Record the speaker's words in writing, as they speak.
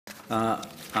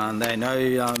And I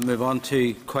now move on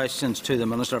to questions to the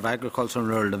Minister of Agriculture and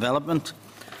Rural Development.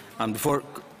 And before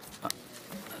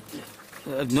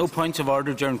no points of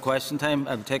order during question time,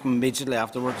 I'll take them immediately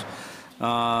afterwards.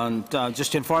 And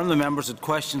just to inform the members that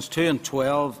questions 2 and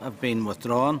 12 have been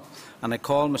withdrawn, and I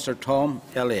call Mr Tom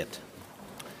Elliott.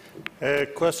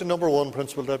 Question number 1,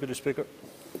 Principal Deputy Speaker.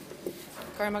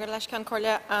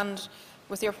 And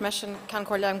with your permission,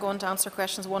 Cancorlia, I'm going to answer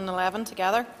questions 1 and 11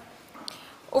 together.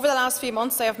 Over the last few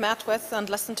months, I have met with and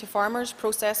listened to farmers,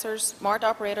 processors, mart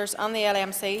operators and the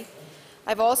LMC. I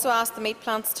have also asked the meat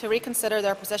plants to reconsider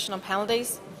their position on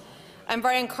penalties. I am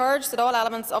very encouraged that all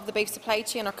elements of the beef supply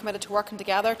chain are committed to working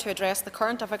together to address the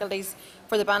current difficulties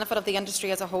for the benefit of the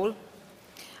industry as a whole.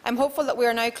 I am hopeful that we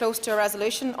are now close to a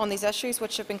resolution on these issues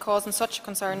which have been causing such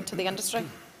concern to the industry.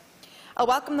 I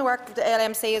welcome the work that the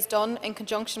LMC has done in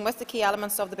conjunction with the key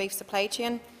elements of the beef supply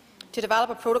chain to develop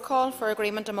a protocol for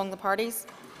agreement among the parties.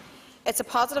 It is a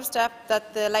positive step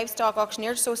that the Livestock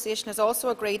Auctioneers Association has also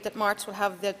agreed that marts will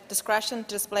have the discretion to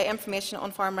display information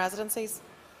on farm residencies.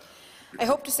 I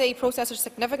hope to see processors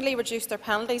significantly reduce their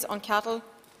penalties on cattle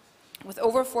with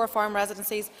over 4 farm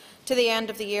residencies to the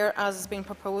end of the year, as has been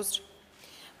proposed.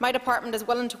 My department is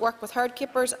willing to work with herd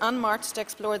keepers and marts to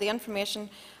explore the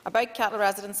information about cattle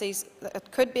residencies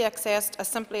that could be accessed as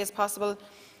simply as possible,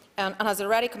 and has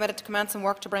already committed to commencing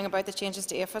work to bring about the changes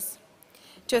to APHIS.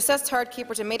 To assist herd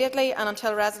keepers immediately and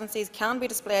until residencies can be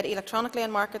displayed electronically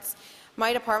in markets,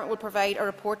 my department will provide a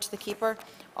report to the keeper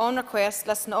on request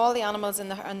listing all the animals in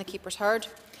the keeper's herd.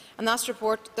 And this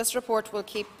report will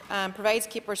provides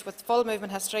keepers with full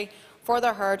movement history for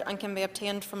their herd and can be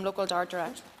obtained from local DARD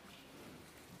Direct.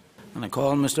 And I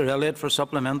call Mr Elliott for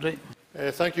supplementary.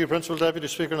 Thank you, Principal Deputy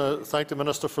Speaker, and I thank the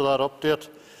Minister for that update.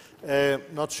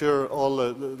 Not sure all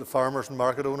the farmers and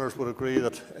market owners would agree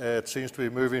that it seems to be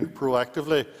moving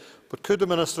proactively, but could the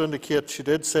Minister indicate, she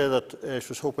did say that she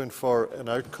was hoping for an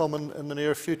outcome in the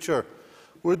near future.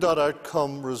 Would that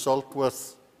outcome result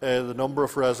with the number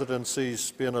of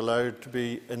residencies being allowed to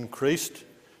be increased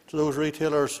to those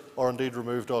retailers, or indeed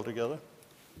removed altogether?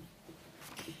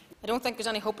 I don't think there is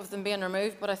any hope of them being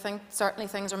removed, but I think certainly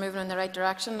things are moving in the right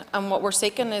direction. And what we are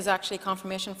seeking is actually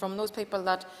confirmation from those people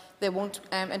that they will not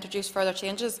introduce further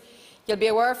changes. You will be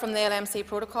aware from the LMC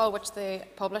protocol, which they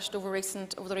published over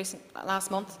the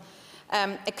last month,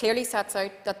 it clearly sets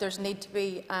out that there need to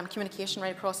be communication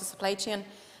right across the supply chain.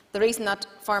 The reason that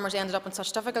farmers ended up in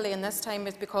such difficulty in this time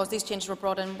is because these changes were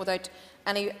brought in without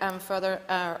any further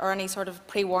or any sort of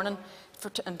pre-warning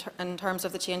in terms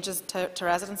of the changes to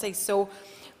residency. So,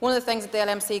 one of the things that the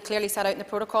LMC clearly set out in the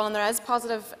protocol, and there is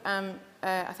positive,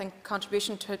 I think,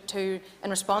 contribution in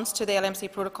response to the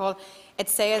LMC protocol, it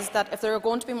says that if there are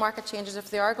going to be market changes, if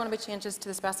there are going to be changes to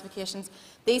the specifications,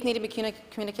 these need to be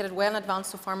communicated well in advance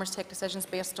so farmers take decisions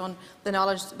based on the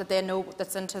knowledge that they know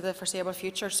that's into the foreseeable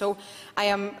future. So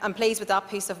I'm pleased with that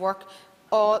piece of work.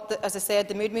 As I said,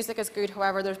 the mood music is good.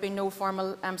 However, there has been no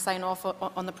formal sign-off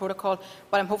on the protocol,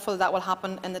 but I'm hopeful that will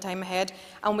happen in the time ahead.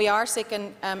 And we are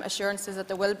seeking assurances that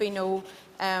there will be no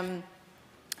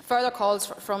further calls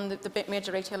from the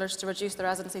major retailers to reduce the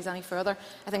residencies any further.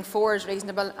 I think 4 is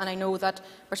reasonable, and I know that,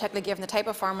 particularly given the type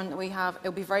of farming that we have, it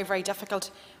will be very, very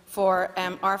difficult for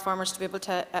our farmers to be able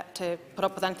to put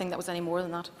up with anything that was any more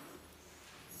than that.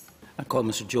 I call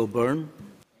Mr Joe Byrne.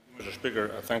 Mr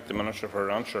Speaker, I thank the Minister for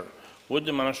her answer. Would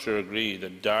the Minister agree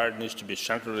that DARD needs to be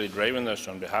centrally driving this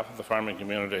on behalf of the farming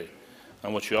community?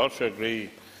 And would she also agree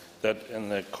that in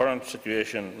the current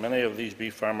situation many of these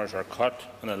beef farmers are caught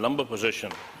in a limbo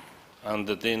position and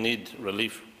that they need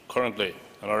relief currently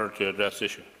in order to address the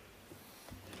issue?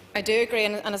 I do agree,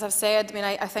 and as I've said,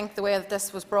 I think the way that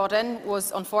this was brought in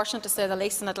was unfortunate to say the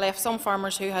least, and it left some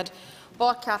farmers who had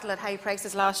bought cattle at high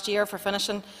prices last year for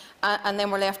finishing, and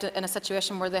then were left in a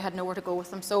situation where they had nowhere to go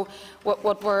with them. So,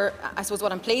 I suppose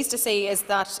what I'm pleased to see is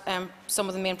that some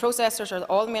of the main processors, or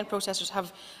all the main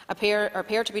processors,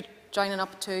 appear to be joining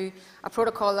up to a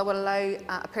protocol that will allow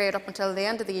a period up until the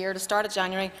end of the year, the start of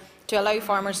January, to allow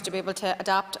farmers to be able to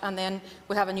adapt, and then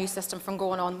we'll have a new system from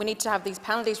going on. We need to have these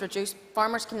penalties reduced.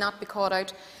 Farmers cannot be caught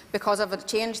out because of a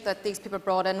change that these people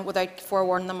brought in without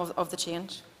forewarning them of the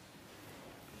change.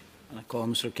 And I call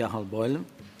Mr Cathal Boylan.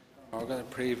 Could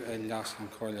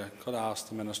I ask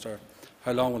the Minister,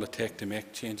 how long will it take to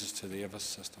make changes to the APHIS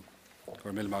system?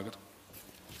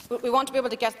 We want to be able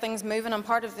to get things moving, and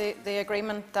part of the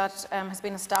agreement that has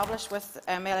been established with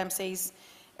LMC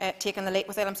taking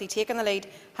the lead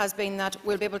has been that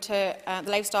we'll be able to, the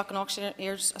Livestock and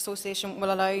Auctioneers Association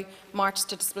will allow marts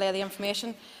to display the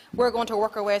information. We're going to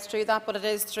work our way through that, but it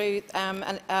is through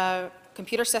a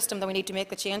computer system that we need to make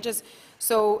the changes.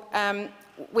 So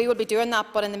we will be doing that,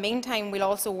 but in the meantime, we'll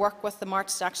also work with the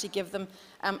marts to actually give them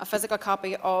a physical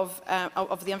copy of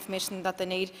the information that they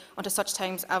need until such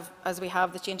times as we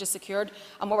have the changes secured.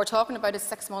 And what we're talking about is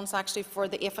 6 months actually for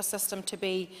the APHIS system to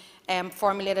be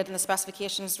formulated and the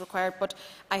specifications required. But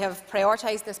I have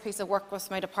prioritised this piece of work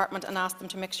with my department and asked them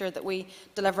to make sure that we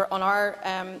deliver on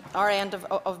our end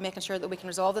of making sure that we can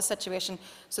resolve the situation.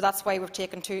 So that's why we've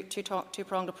taken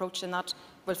two-pronged approach, and that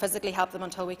will physically help them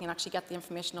until we can actually get the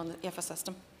information on the APHIS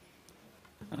system.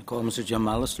 And I call Mr Jim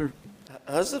Allister.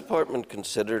 Has the department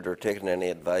considered or taken any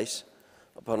advice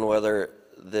upon whether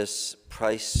this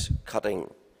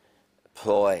price-cutting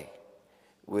ploy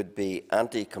would be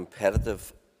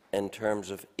anti-competitive in terms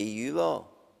of EU law?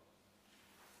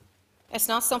 It's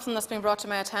not something that's been brought to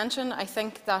my attention. I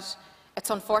think that it's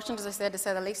unfortunate, as I said, to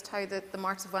say the least, how the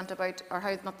marts have went about, or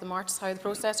how not the marts, how the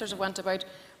processors have went about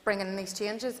bringing in these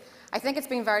changes. I think it's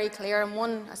been very clear, and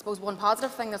one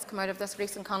positive thing that's come out of this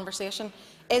recent conversation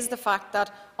is the fact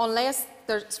that unless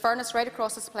there's fairness right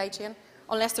across the supply chain,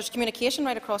 unless there's communication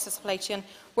right across the supply chain,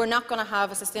 we're not going to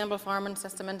have a sustainable farming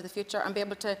system into the future and be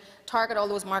able to target all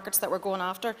those markets that we're going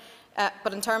after.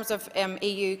 But in terms of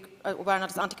EU, whether or not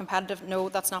it's anti-competitive, no,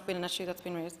 that's not been an issue that's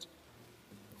been raised.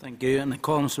 Thank you. And I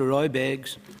call Mr Roy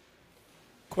Beggs.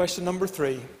 Question number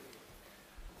 3.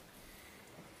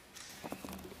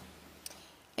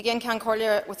 Again,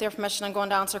 Corlia, with your permission, I'm going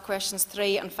to answer questions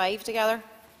 3 and 5 together.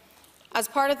 As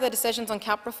part of the decisions on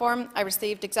CAP reform, I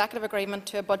received executive agreement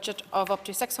to a budget of up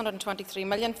to $623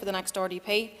 million for the next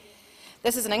RDP.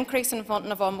 This is an increase in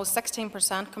funding of almost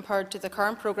 16% compared to the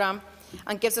current programme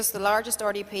and gives us the largest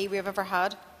RDP we have ever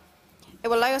had. It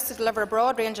will allow us to deliver a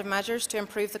broad range of measures to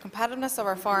improve the competitiveness of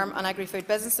our farm and agri-food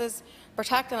businesses,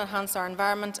 protect and enhance our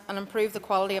environment and improve the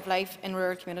quality of life in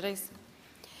rural communities.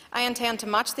 I intend to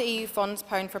match the EU funds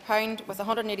pound for pound with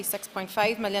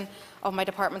 $186.5 million of my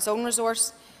department's own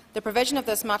resource. The provision of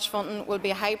this match funding will be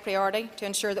a high priority to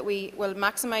ensure that we will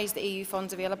maximise the EU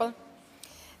funds available.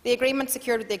 The agreement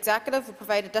secured with the Executive will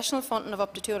provide additional funding of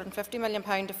up to £250 million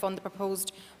to fund the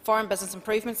proposed Farm Business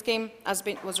Improvement Scheme, as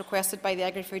was requested by the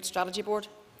Agri-Food Strategy Board.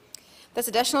 This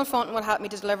additional funding will help me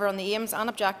to deliver on the aims and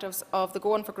objectives of the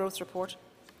Going for Growth report.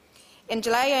 In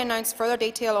July, I announced further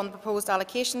detail on the proposed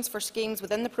allocations for schemes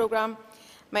within the programme.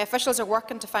 My officials are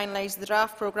working to finalise the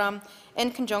draft programme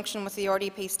in conjunction with the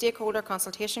RDP Stakeholder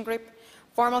Consultation Group.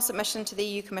 Formal submission to the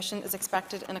EU Commission is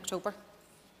expected in October.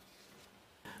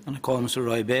 And I call Mr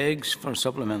Roy Beggs for a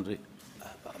supplementary.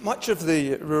 Much of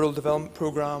the Rural Development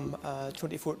Programme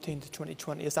 2014 to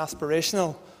 2020 is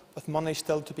aspirational, with money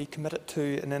still to be committed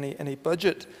to in any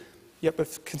budget, yet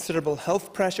with considerable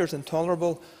health pressures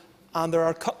intolerable, and there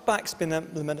are cutbacks being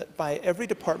implemented by every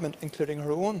department, including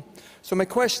her own. So my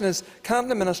question is, can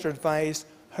the Minister advise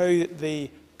how the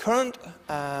current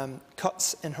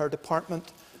cuts in her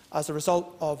department, as a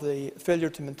result of the failure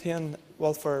to maintain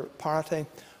welfare parity,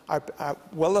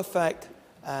 will affect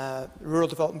the Rural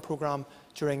Development Programme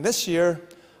during this year,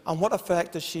 and what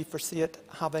effect does she foresee it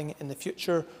having in the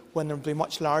future when there will be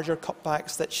much larger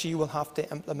cutbacks that she will have to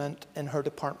implement in her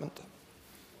department?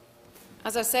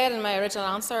 As I said in my original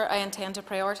answer, I intend to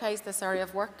prioritise this area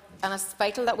of work, and it's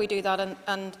vital that we do that.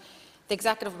 And the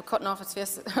Executive would be cutting off its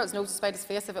face, its nose to spite its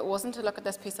face, if it wasn't to look at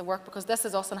this piece of work, because this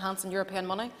is us enhancing European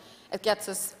money. It gets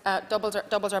us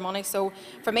doubles our money. So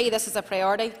for me, this is a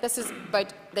priority. This is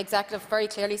about the Executive very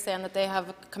clearly saying that they have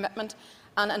a commitment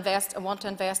and want to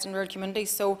invest in rural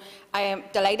communities. So I am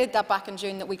delighted that back in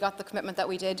June that we got the commitment that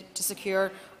we did to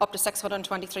secure up to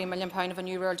 £623 million of a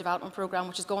new rural development programme,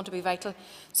 which is going to be vital.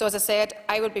 So as I said,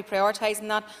 I will be prioritising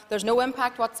that. There's no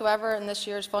impact whatsoever in this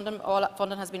year's funding. All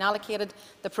funding has been allocated.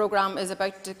 The programme is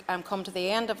about to come to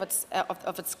the end of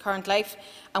its current life,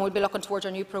 and we'll be looking towards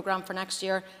our new programme for next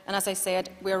year. And as I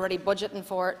said, we're already budgeting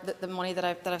for the money that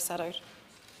I've set out.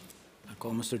 I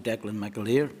call Mr Declan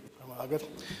McAleer.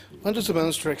 When does the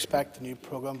Minister expect the new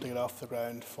programme to get off the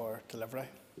ground for delivery?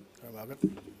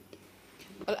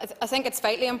 Well, I think it's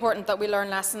vitally important that we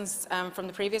learn lessons from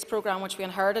the previous programme, which we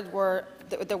inherited, where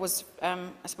there was,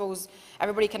 I suppose,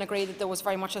 everybody can agree that there was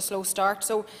very much a slow start.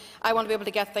 So I want to be able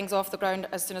to get things off the ground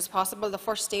as soon as possible. The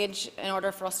first stage, in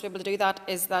order for us to be able to do that,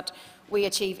 is that we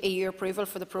achieve EU approval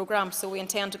for the programme. So we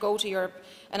intend to go to Europe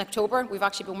in October. We've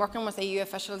actually been working with EU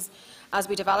officials as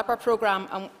we develop our programme,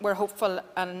 and we're hopeful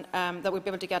that we'll be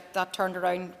able to get that turned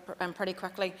around pretty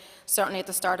quickly, certainly at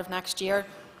the start of next year.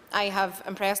 I have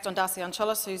impressed on Dacia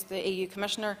Anchulis, who is the EU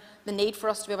Commissioner, the need for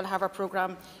us to be able to have our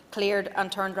programme cleared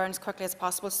and turned around as quickly as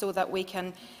possible, so that we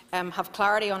can have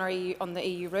clarity on the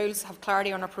EU rules, have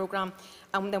clarity on our programme,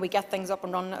 and then we get things up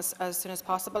and running as soon as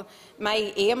possible.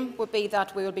 My aim would be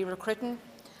that we will be recruiting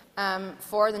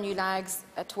for the new lags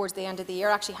towards the end of the year,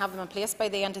 actually have them in place by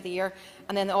the end of the year,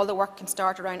 and then all the work can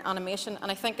start around animation.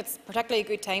 And I think it's particularly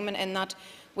good timing in that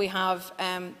we have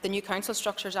the new council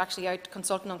structures actually out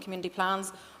consulting on community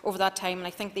plans over that time, and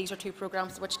I think these are two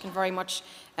programmes which can very much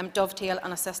dovetail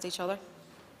and assist each other.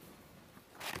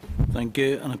 Thank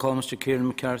you. And I call Mr Kieran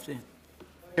McCarthy.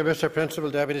 Thank you, Mr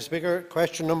Principal Deputy Speaker.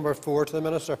 Question number 4 to the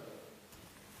Minister.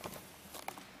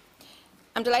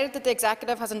 I'm delighted that the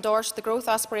Executive has endorsed the growth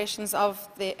aspirations of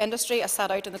the industry as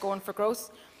set out in the Going for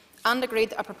Growth and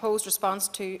agreed a proposed response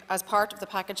to as part of the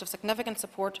package of significant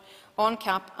support on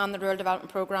CAP and the Rural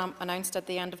Development Programme announced at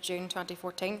the end of June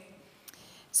 2014.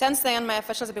 Since then, my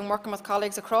officials have been working with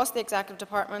colleagues across the Executive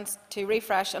departments to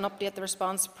refresh and update the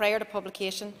response prior to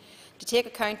publication to take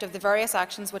account of the various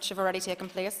actions which have already taken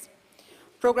place.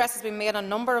 Progress has been made on a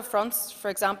number of fronts. For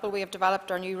example, we have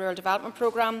developed our new Rural Development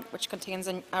Programme, which contains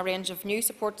a range of new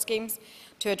support schemes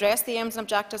to address the aims and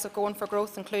objectives of Going for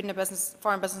Growth, including a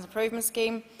farm business improvement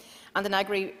scheme and an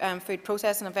agri-food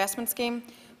processing investment scheme.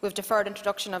 We have deferred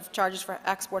introduction of charges for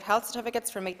export health certificates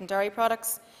for meat and dairy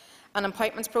products. An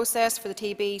appointments process for the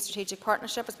TB strategic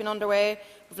partnership has been underway.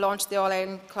 We have launched the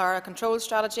All-Ireland Clara Control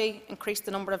Strategy, increased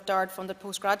the number of DARD-funded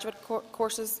postgraduate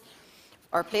courses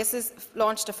or places,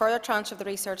 launched a further tranche of the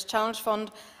Research Challenge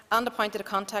Fund, and appointed a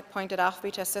contact point at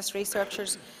AFBI to assist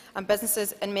researchers and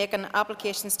businesses in making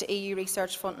applications to EU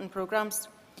research funding programmes.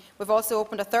 We have also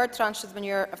opened a third tranche of the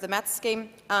manure of the METS scheme,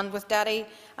 and with DADI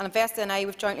and InvestNI we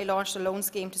have jointly launched a loan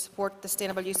scheme to support the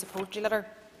sustainable use of poultry litter.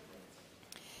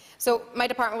 So my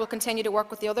department will continue to work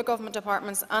with the other government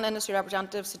departments and industry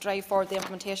representatives to drive forward the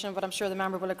implementation, but I am sure the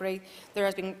member will agree there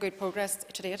has been good progress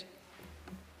to date.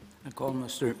 I call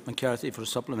Mr McCarthy for a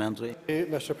supplementary. Thank you,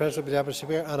 Mr Principal Deputy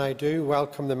Speaker, and I do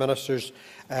welcome the Minister's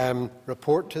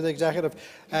report to the Executive.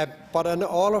 But in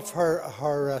all of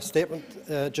her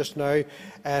statement just now,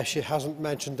 she hasn't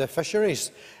mentioned the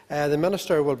fisheries. The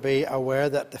Minister will be aware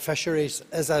that the fisheries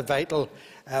is a vital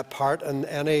part in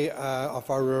any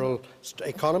of our rural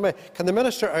economy. Can the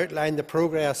Minister outline the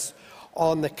progress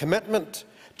on the commitment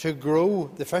to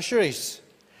grow the fisheries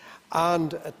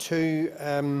and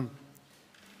to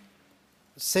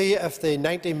see if the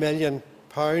 £90 million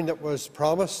that was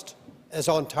promised is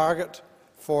on target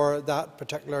for that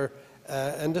particular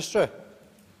industry?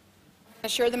 I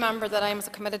assure the member that I am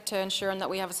committed to ensuring that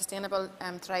we have a sustainable,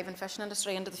 thriving fishing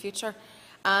industry into the future.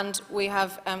 And we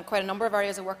have quite a number of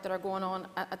areas of work that are going on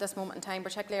at this moment in time,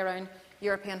 particularly around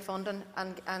European funding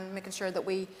and making sure that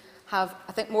we have,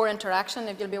 I think, more interaction.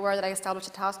 If you'll be aware that I established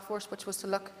a task force which was to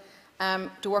look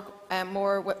to work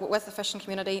more with the fishing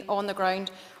community on the ground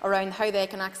around how they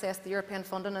can access the European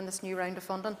funding in this new round of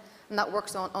funding, and that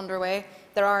work's underway.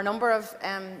 There are a number of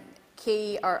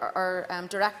key or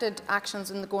directed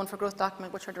actions in the Going for Growth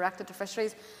document which are directed to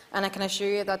fisheries, and I can assure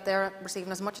you that they're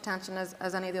receiving as much attention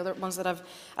as any of the other ones that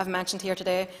I've mentioned here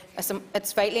today.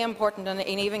 It's vitally important, and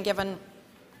even given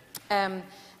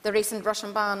the recent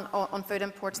Russian ban on food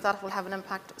imports, that will have an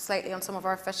impact slightly on some of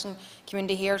our fishing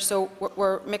community here. So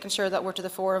we're making sure that we're to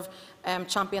the fore of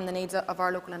championing the needs of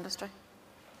our local industry.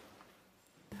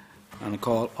 And I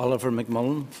call Oliver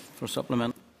McMullen for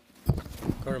supplement.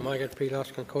 Can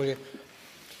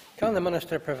the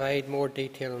Minister provide more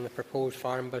detail on the proposed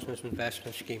farm business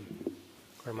investment scheme?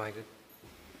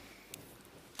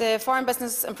 The Farm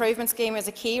Business Improvement Scheme is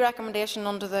a key recommendation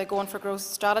under the Going for Growth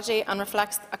strategy and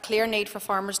reflects a clear need for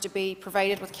farmers to be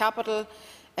provided with capital,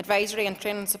 advisory and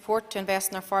training support to invest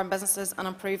in their farm businesses and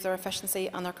improve their efficiency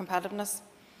and their competitiveness.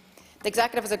 The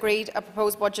Executive has agreed a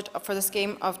proposed budget for the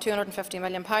scheme of £250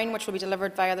 million, which will be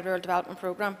delivered via the Rural Development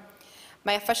Programme.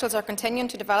 My officials are continuing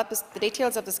to develop the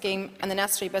details of the scheme and the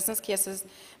necessary business cases,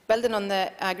 building on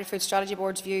the Agri-Food Strategy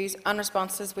Board's views and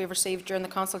responses we have received during the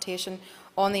consultation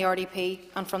on the RDP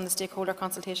and from the Stakeholder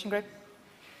Consultation Group.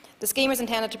 The scheme is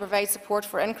intended to provide support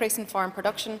for increasing farm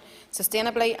production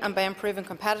sustainably and by improving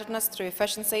competitiveness through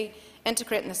efficiency,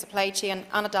 integrating the supply chain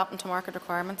and adapting to market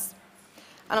requirements.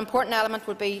 An important element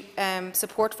would be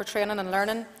support for training and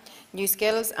learning new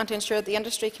skills and to ensure that the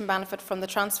industry can benefit from the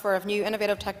transfer of new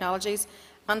innovative technologies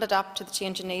and adapt to the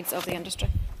changing needs of the industry.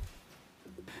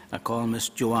 I call Ms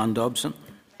Joanne Dobson.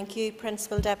 Thank you,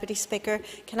 Principal Deputy Speaker.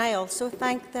 Can I also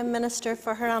thank the Minister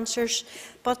for her answers?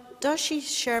 But does she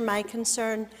share my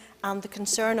concern and the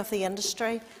concern of the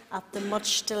industry at the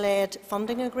much-delayed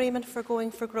funding agreement for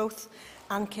Going for Growth?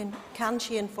 And can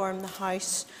she inform the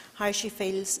House how she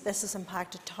feels this has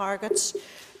impacted targets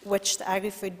which the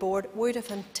Agri-Food Board would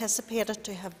have anticipated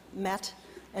to have met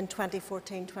in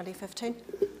 2014-2015?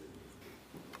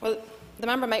 Well, the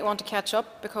member might want to catch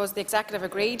up because the Executive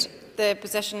agreed the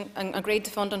position and agreed the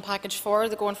funding package for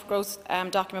the Going for Growth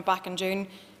document back in June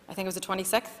I think it was the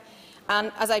 26th.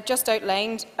 And as I just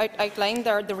outlined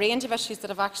there are the range of issues that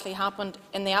have actually happened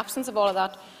in the absence of all of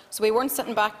that. So we weren't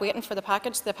sitting back waiting for the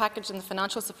package. The package and the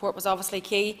financial support was obviously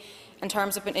key in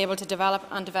terms of being able to develop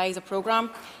and devise a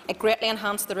programme. It greatly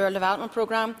enhanced the rural development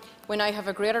programme. We now have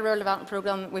a greater rural development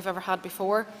programme than we've ever had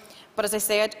before. But as I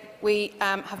said, we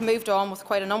have moved on with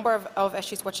quite a number of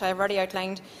issues which I have already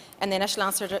outlined in the initial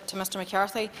answer to Mr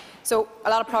McCarthy. So a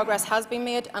lot of progress has been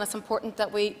made, and it's important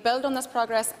that we build on this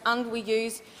progress and we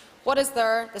use what is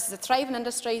there. This is a thriving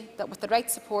industry that, with the right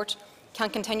support, can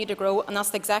continue to grow, and that's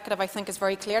the Executive, I think, is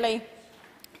very clearly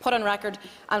put on record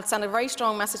and send a very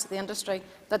strong message to the industry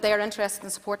that they are interested in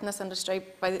supporting this industry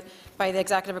by the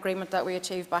Executive agreement that we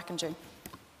achieved back in June.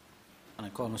 And I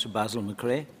call Mr Basil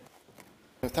McRae.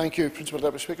 Thank you, Principal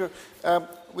Deputy Speaker.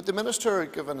 Would the Minister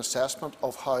give an assessment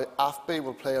of how AFBI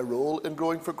will play a role in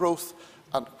growing for growth,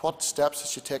 and what steps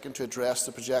has she taken to address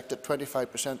the projected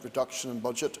 25% reduction in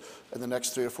budget in the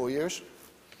next 3 or 4 years?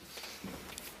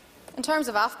 In terms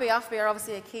of AFBI are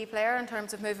obviously a key player in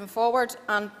terms of moving forward,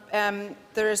 and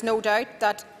there is no doubt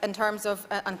that in terms of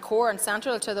and core and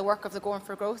central to the work of the Going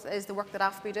for Growth is the work that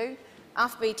AFBI do.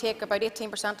 AFBI take about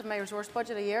 18% of my resource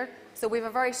budget a year, so we have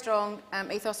a very strong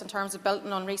ethos in terms of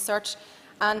building on research,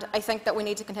 and I think that we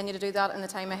need to continue to do that in the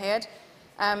time ahead.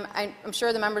 I'm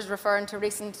sure the members are referring to a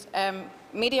recent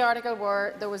media article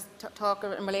where there was talk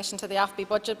in relation to the AFBI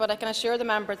budget, but I can assure the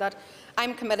member that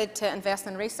I'm committed to invest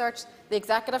in research. The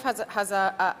Executive has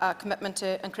a commitment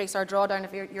to increase our drawdown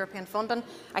of European funding.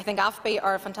 I think AFBI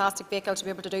are a fantastic vehicle to be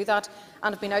able to do that,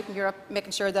 and have been out in Europe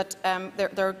making sure that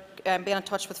they're being in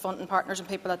touch with funding partners and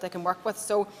people that they can work with.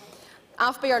 So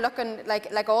AFBI are looking,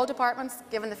 like all departments,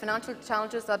 given the financial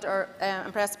challenges that are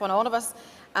impressed upon all of us,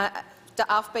 the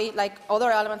AFBI, like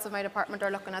other elements of my department, are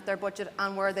looking at their budget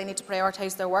and where they need to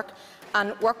prioritise their work.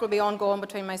 And work will be ongoing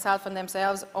between myself and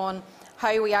themselves on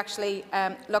how we actually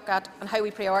look at and how we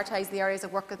prioritise the areas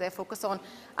of work that they focus on.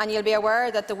 And you'll be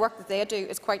aware that the work that they do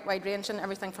is quite wide-ranging,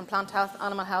 everything from plant health,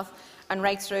 animal health and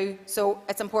right through. So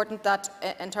it's important that,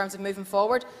 in terms of moving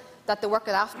forward, that the work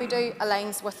that AFBI do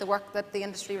aligns with the work that the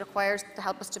industry requires to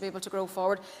help us to be able to grow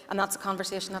forward, and that's a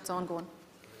conversation that's ongoing.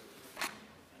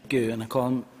 Thank you. And I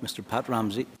call Mr Pat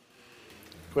Ramsey.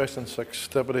 Question 6,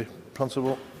 Deputy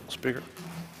Principal Speaker.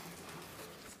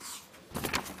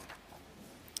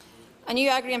 A new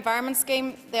agri-environment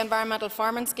scheme, the Environmental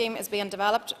Farming Scheme, is being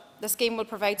developed. The scheme will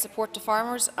provide support to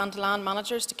farmers and to land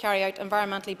managers to carry out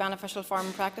environmentally beneficial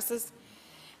farming practices.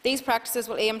 These practices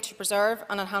will aim to preserve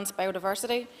and enhance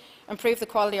biodiversity, improve the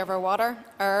quality of our water,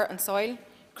 air and soil,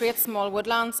 create small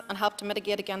woodlands and help to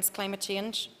mitigate against climate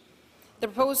change. The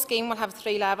proposed scheme will have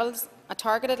 3 levels: a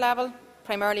targeted level,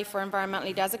 primarily for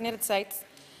environmentally designated sites,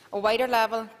 a wider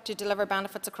level to deliver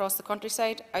benefits across the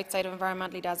countryside outside of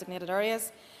environmentally designated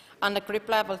areas, and a group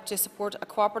level to support a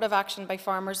cooperative action by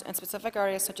farmers in specific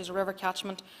areas such as a river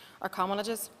catchment or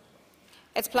commonages.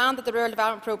 It is planned that the Rural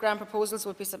Development Programme proposals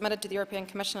will be submitted to the European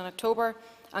Commission in October,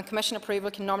 and Commission approval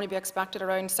can normally be expected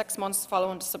around 6 months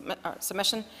following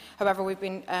submission. However, we have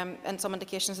been in some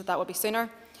indications that will be sooner.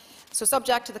 So,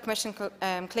 subject to the Commission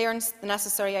clearance, the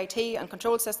necessary IT and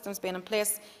control systems being in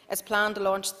place, it is planned to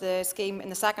launch the scheme in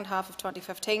the second half of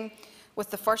 2015, with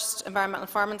the first Environmental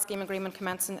Farming Scheme agreement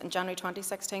commencing in January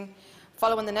 2016.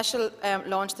 Following the initial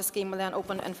launch, the scheme will then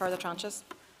open in further tranches.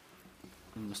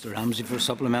 Mr Ramsey for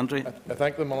supplementary. I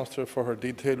thank the Minister for her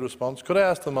detailed response. Could I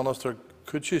ask the Minister,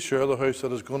 could she assure the House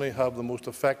that it is going to have the most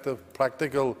effective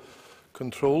practical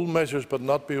control measures but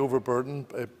not be overburdened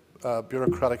by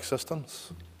bureaucratic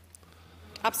systems?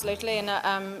 Absolutely, and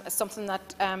it's something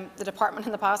that the department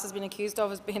in the past has been accused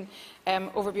of as being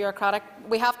over-bureaucratic.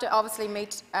 We have to obviously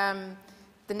meet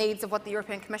the needs of what the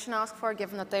European Commission asked for,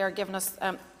 given that they are giving us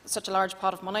such a large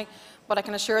pot of money. But I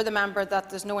can assure the member that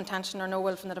there is no intention or no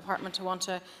will from the department to want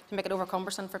to make it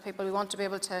over-cumbersome for people. We want to be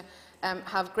able to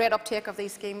have great uptake of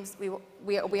these schemes.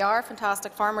 We are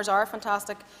fantastic. Farmers are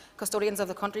fantastic custodians of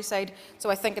the countryside. So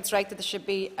I think it's right that they should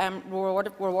be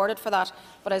rewarded for that.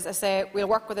 But as I say, we'll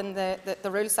work within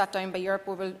the rules set down by Europe.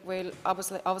 We'll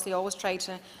obviously always try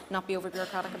to not be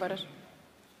over-bureaucratic about it.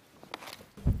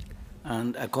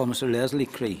 And I call Mr Leslie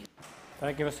Cree.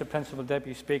 Thank you, Mr Principal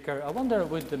Deputy Speaker. I wonder,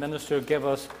 would the Minister give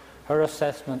us her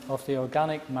assessment of the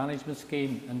organic management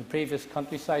scheme and the previous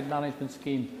countryside management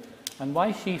scheme, and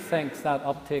why she thinks that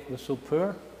uptake was so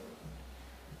poor?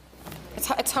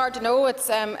 It's hard to know. It's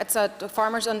a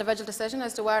farmer's individual decision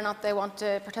as to whether or not they want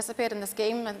to participate in the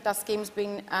scheme. And that scheme's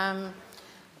been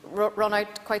run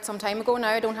out quite some time ago now.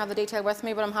 I don't have the detail with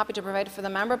me, but I'm happy to provide it for the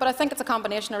member. But I think it's a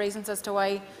combination of reasons as to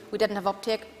why we didn't have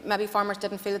uptake. Maybe farmers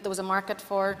didn't feel that there was a market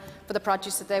for the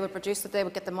produce that they would produce, that they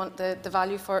would get the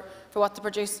value for what they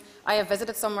produce. I have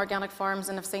visited some organic farms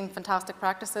and have seen fantastic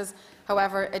practices.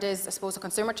 However, it is, I suppose, a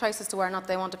consumer choice as to whether or not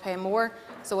they want to pay more.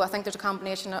 So I think there's a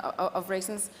combination of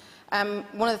reasons.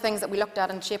 One of the things that we looked at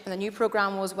in shaping the new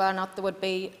programme was whether or not there would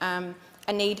be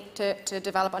a need to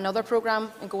develop another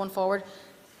programme going forward.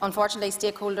 Unfortunately,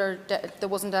 there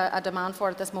wasn't a demand for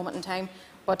it at this moment in time,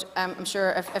 but I'm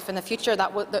sure if in the future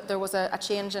there was a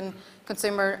change in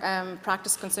consumer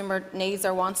practice, consumer needs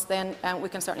or wants, then we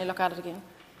can certainly look at it again.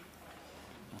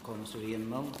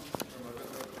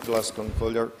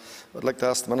 I'd like to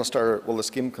ask the Minister, will the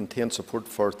scheme contain support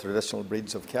for traditional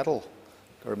breeds of cattle?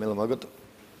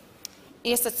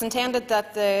 Yes, it's intended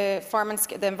that the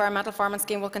environmental farming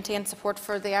scheme will contain support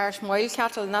for the Irish Moyle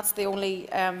cattle, and that's the only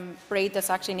breed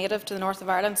that's actually native to the north of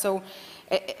Ireland. So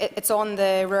it's on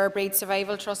the Rare Breed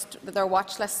Survival Trust, their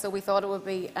watch list, so we thought it would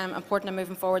be important in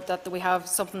moving forward that we have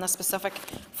something that's specific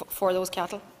for those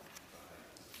cattle.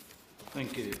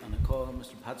 Thank you. And I call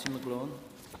Mr. Patsy McGlone.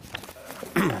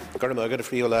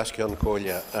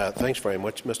 Thanks very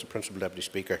much, Mr. Principal Deputy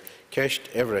Speaker. Ceist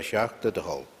Evra Seachta de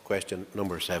Hull. Question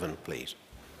number 7, please.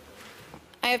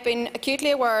 I have been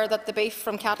acutely aware that the beef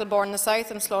from cattle born in the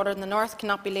south and slaughtered in the north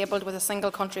cannot be labelled with a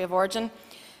single country of origin,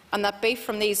 and that beef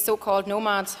from these so-called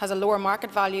nomads has a lower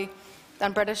market value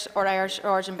than British or Irish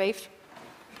origin beef.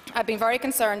 I have been very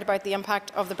concerned about the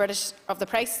impact of the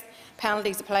price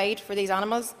penalties applied for these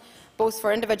animals, both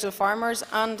for individual farmers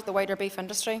and the wider beef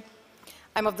industry.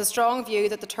 I am of the strong view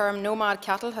that the term nomad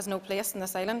cattle has no place in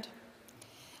this island.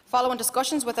 Following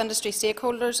discussions with industry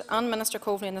stakeholders and Minister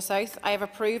Coveney in the South, I have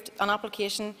approved an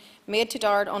application made to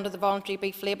DARD under the Voluntary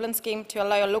Beef Labelling Scheme to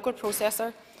allow a local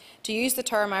processor to use the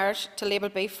term Irish to label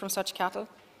beef from such cattle.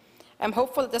 I am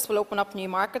hopeful that this will open up new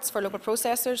markets for local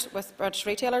processors with British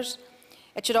retailers.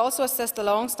 It should also assist the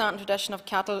long-standing tradition of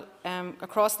cattle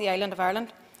across the island of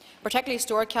Ireland, particularly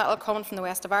stored cattle coming from the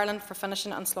west of Ireland for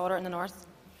finishing and slaughter in the north.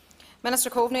 Minister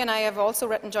Coveney and I have also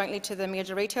written jointly to the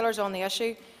major retailers on the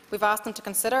issue. We have asked them to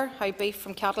consider how beef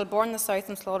from cattle born in the south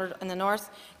and slaughtered in the north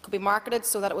could be marketed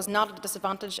so that it was not at a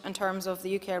disadvantage in terms of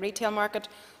the UK retail market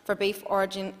for beef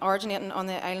originating on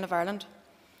the island of Ireland.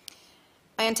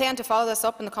 I intend to follow this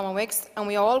up in the coming weeks, and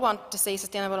we all want to see a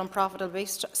sustainable and profitable beef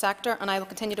sector, and I will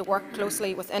continue to work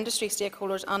closely with industry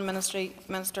stakeholders and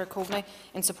Minister Coveney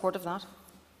in support of that.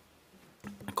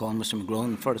 I call Mr.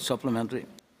 McGlone for a supplementary.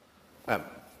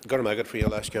 Thanks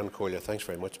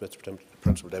very much, Mr.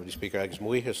 Principal Deputy Speaker. I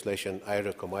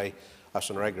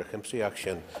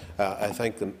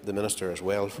thank the Minister as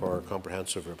well for a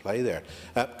comprehensive reply there.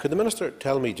 Could the Minister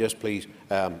tell me just please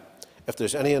if there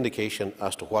is any indication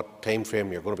as to what time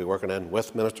frame you are going to be working in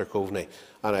with Minister Coveney?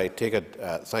 And I take it,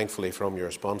 thankfully, from your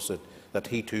response that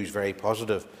he too is very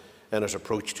positive in his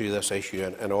approach to this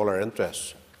issue and all our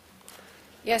interests.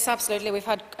 Yes, absolutely. We've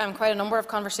had quite a number of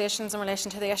conversations in relation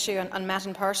to the issue and met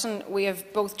in person. We have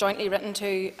both jointly written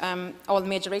to all the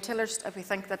major retailers if we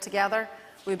think that together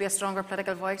we will be a stronger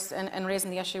political voice in raising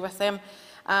the issue with them.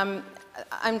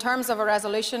 In terms of a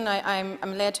resolution,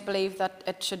 I'm led to believe that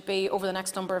it should be over the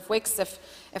next number of weeks if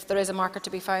there is a market to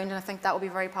be found, and I think that will be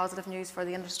very positive news for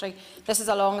the industry. This is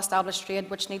a long-established trade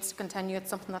which needs to continue. It's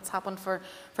something that's happened for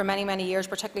many, many years,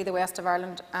 particularly the west of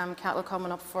Ireland cattle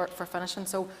coming up for finishing.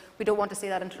 So we don't want to see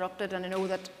that interrupted, and I know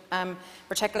that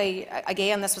particularly,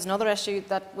 again, this was another issue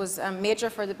that was major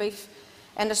for the beef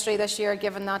industry this year,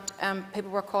 given that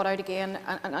people were caught out again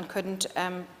and couldn't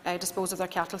dispose of their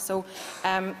cattle. So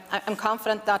I'm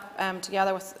confident that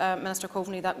together with Minister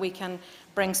Coveney that we can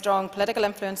bring strong political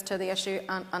influence to the issue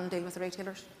and deal with the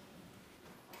retailers.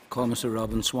 Call Mr.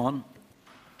 Robin Swan.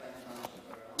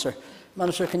 Sir,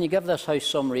 Minister, can you give this House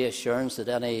some reassurance that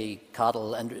any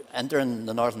cattle entering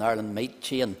the Northern Ireland meat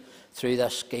chain through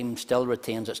this scheme still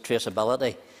retains its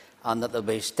traceability, and that there will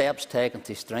be steps taken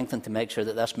to strengthen to make sure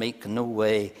that this meat can no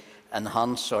way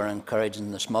enhance or encourage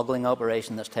the smuggling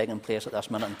operation that's taking place at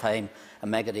this minute in time, and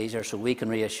make it easier so we can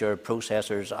reassure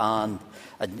processors and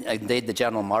indeed the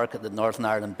general market that Northern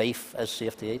Ireland beef is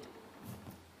safe to eat?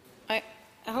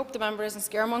 I hope the member isn't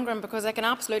scaremongering, because I can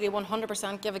absolutely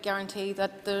 100% give a guarantee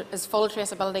that there is full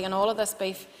traceability in all of this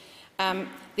beef.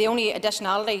 The only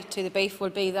additionality to the beef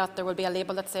would be that there will be a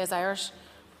label that says Irish,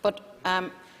 but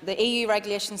the EU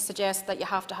regulations suggest that you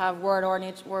have to have where it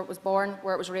originated, where it was born,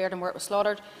 where it was reared and where it was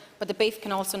slaughtered. but the beef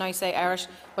can also now say Irish.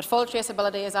 But full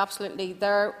traceability is absolutely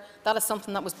there. That is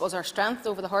something that was our strength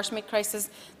over the horse meat crisis.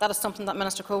 That is something that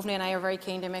Minister Coveney and I are very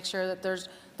keen to make sure that there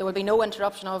will be no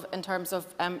interruption of in terms of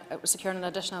securing an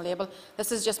additional label.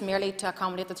 This is just merely to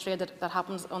accommodate the trade that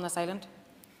happens on this island.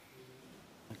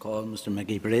 I call Mr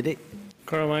McGee-Brady.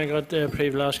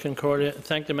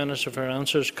 Thank the Minister for her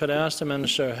answers. Could I ask the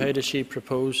Minister how does she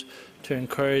propose to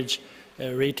encourage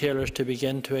retailers to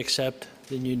begin to accept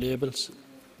the new labels?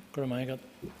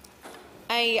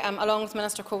 I, along with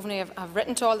Minister Coveney, have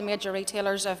written to all the major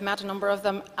retailers. I've met a number of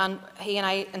them, and he and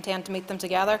I intend to meet them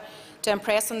together to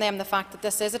impress on them the fact that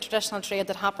this is a traditional trade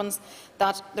that happens,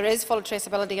 that there is full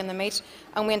traceability in the meat,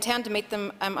 and we intend to meet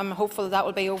them. I'm hopeful that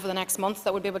will be over the next month,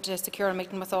 that we'll be able to secure a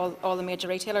meeting with all the major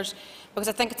retailers, because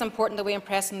I think it's important that we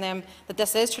impress on them that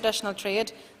this is traditional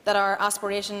trade, that our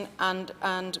aspiration and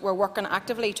we're working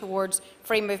actively towards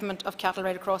free movement of cattle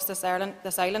right across this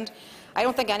island. I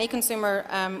don't think any consumer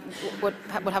would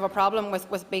have a problem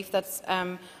with beef that's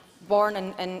born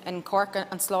in Cork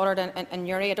and slaughtered in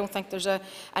Newry. I don't think there's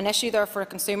an issue there for a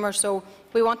consumer, so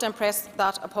we want to impress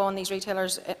that upon these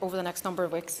retailers over the next number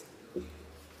of weeks.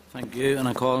 Thank you, and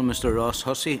I call Mr Ross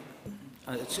Hussey.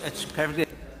 It's perfectly...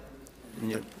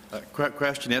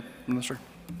 Question 8, Minister.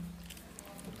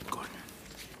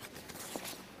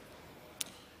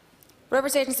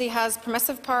 Rivers Agency has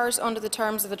permissive powers under the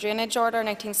terms of the Drainage Order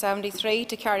 1973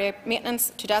 to carry out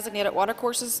maintenance to designated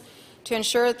watercourses to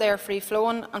ensure that they are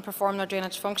free-flowing and perform their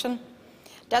drainage function.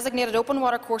 Designated open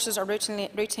watercourses are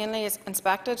routinely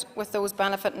inspected, with those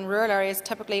benefiting rural areas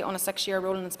typically on a 6-year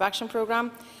rolling inspection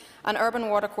programme, and urban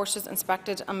watercourses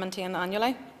inspected and maintained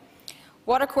annually.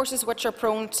 Watercourses which are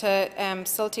prone to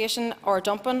siltation or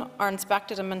dumping are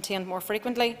inspected and maintained more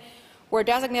frequently. Where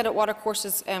designated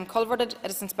watercourses culverted,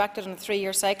 it is inspected on a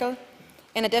 3-year cycle.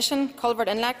 In addition, culvert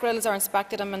inlet grills are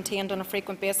inspected and maintained on a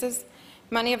frequent basis,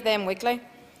 many of them weekly.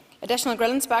 Additional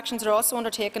grill inspections are also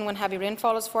undertaken when heavy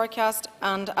rainfall is forecast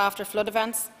and after flood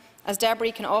events, as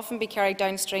debris can often be carried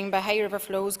downstream by high river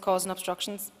flows causing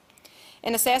obstructions.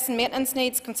 In assessing maintenance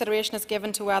needs, consideration is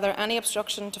given to whether any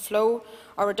obstruction to flow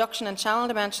or reduction in channel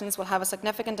dimensions will have a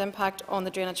significant impact on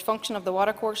the drainage function of the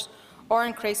watercourse or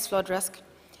increase flood risk.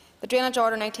 The Drainage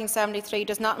Order 1973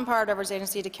 does not empower Rivers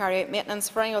Agency to carry out maintenance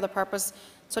for any other purpose,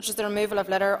 such as the removal of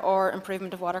litter or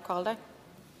improvement of water quality.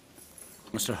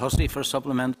 Mr Hussey for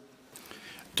supplement.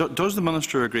 Does the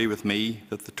Minister agree with me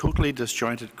that the totally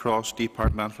disjointed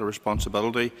cross-departmental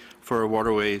responsibility for our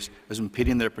waterways is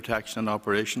impeding their protection and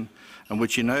operation, and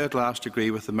would she now at last agree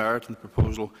with the merit in the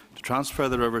proposal to transfer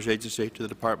the Rivers Agency to the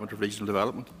Department of Regional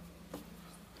Development?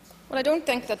 Well, I don't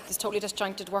think that it's totally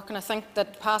disjointed work, and I think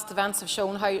that past events have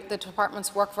shown how the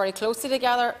departments work very closely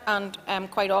together, and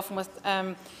quite often with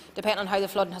depending on how the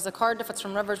flooding has occurred, if it's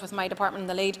from rivers with my department in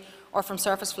the lead, or from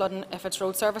surface flooding if it's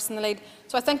road service in the lead.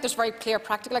 So I think there's very clear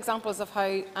practical examples of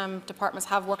how departments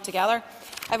have worked together.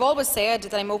 I've always said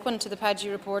that I'm open to the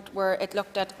PEDG report where it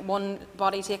looked at one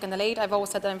body taking the lead. I've always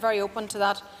said that I'm very open to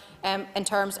that in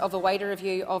terms of a wider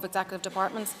review of executive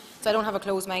departments. So I don't have a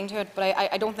closed mind to it, but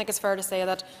I don't think it's fair to say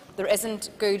that there isn't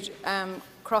good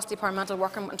cross-departmental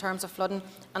working in terms of flooding,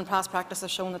 and past practice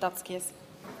has shown that that's the case.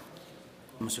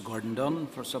 Mr Gordon Dunn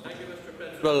for supplement.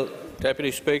 Well, Deputy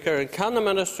Speaker, and can the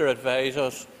Minister advise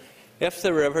us if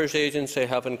the Rivers Agency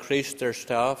have increased their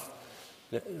staff,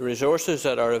 the resources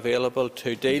that are available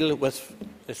to deal with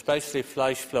especially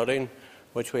flash flooding,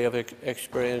 which we have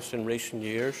experienced in recent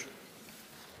years?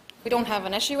 We don't have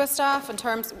an issue with staff. In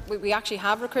terms, we actually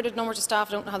have recruited numbers of staff.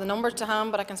 I don't have the numbers to hand,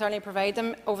 but I can certainly provide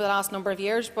them over the last number of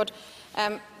years. But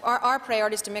our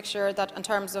priority is to make sure that, in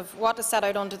terms of what is set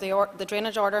out under the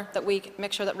drainage order, that we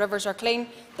make sure that rivers are clean,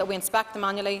 that we inspect them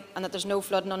annually, and that there's no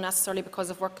flooding unnecessarily because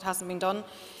of work that hasn't been done.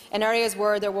 In areas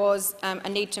where there was a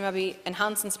need to maybe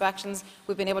enhance inspections,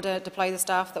 we've been able to deploy the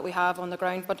staff that we have on the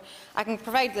ground. But I can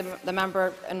provide the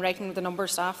member in writing the number of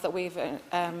staff that we've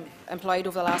employed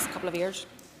over the last couple of years.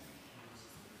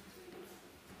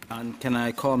 And can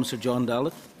I call Mr John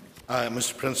Dallett?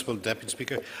 Mr Principal Deputy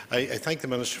Speaker, I thank the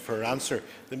Minister for her answer.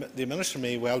 The Minister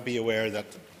may well be aware that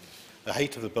at the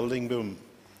height of the building boom,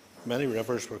 many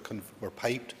rivers were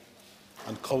piped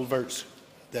and culverts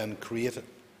then created.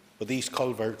 But these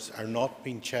culverts are not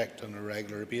being checked on a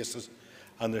regular basis,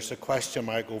 and there's a question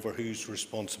mark over whose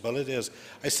responsibility it is.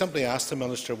 I simply ask the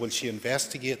Minister, will she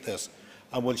investigate this,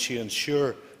 and will she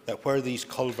ensure that where these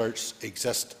culverts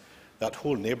exist, that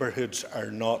whole neighbourhoods are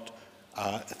not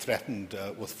threatened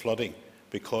with flooding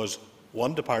because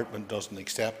one department doesn't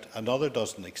accept, another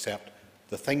doesn't accept,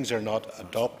 the things are not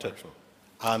adopted,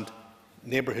 and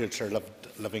neighbourhoods are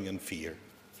living in fear.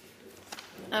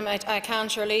 I can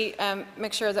surely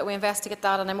make sure that we investigate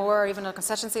that, and I'm aware even at a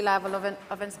constituency level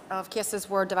of cases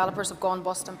where developers have gone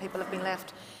bust and people have been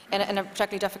left in a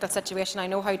particularly difficult situation. I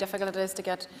know how difficult it is to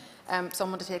get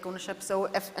someone to take ownership. So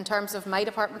if, in terms of my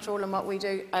department's role and what we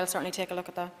do, I'll certainly take a look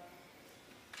at that.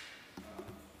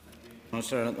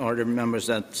 Minister, order members,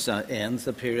 that ends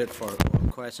the period for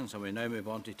questions, and we now move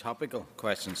on to topical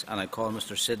questions. And I call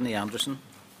Mr Sidney Anderson.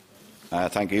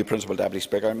 Thank you, Principal Deputy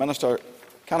Speaker. Minister,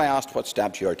 can I ask what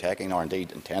steps you are taking, or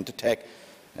indeed intend to take,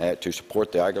 to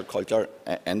support the agriculture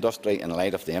industry in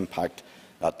light of the impact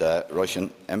that the Russian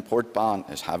import ban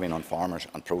is having on farmers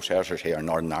and processors here in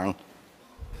Northern Ireland?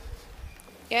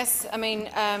 Yes, I mean,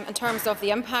 in terms of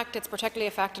the impact, it's particularly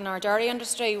affecting our dairy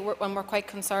industry, when we're quite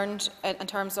concerned in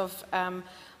terms of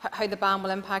how the ban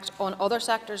will impact on other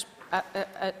sectors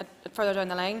further down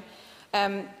the line.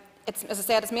 As I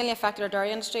said, it's mainly affected our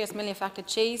dairy industry, it's mainly affected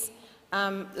cheese.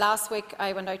 Last week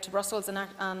I went out to Brussels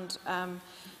and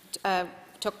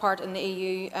took part in the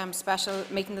EU special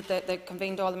meeting that they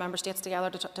convened all the member states together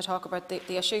to talk about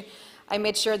the issue. I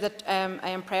made sure that I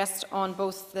impressed on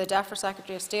both the DEFRA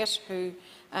Secretary of State, who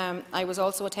I was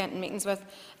also attending meetings with,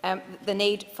 the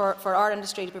need for our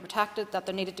industry to be protected, that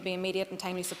there needed to be immediate and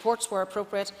timely supports where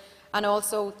appropriate, and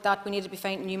also that we needed to be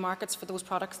finding new markets for those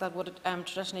products that would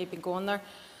traditionally have been going there.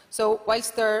 So,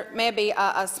 whilst there may be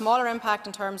a smaller impact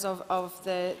in terms of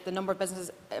the number of businesses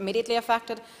immediately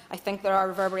affected, I think there are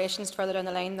reverberations further down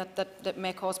the line that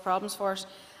may cause problems for us.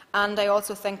 And I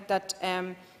also think that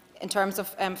in terms of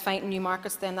finding new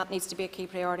markets, then that needs to be a key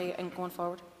priority in going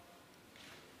forward.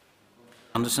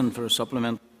 Anderson for a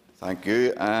supplement. Thank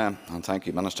you, and thank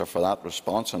you, Minister, for that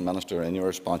response. And Minister, in your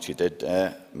response, you did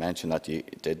mention that you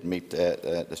did meet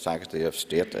the Secretary of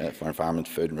State for Environment,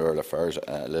 Food and Rural Affairs,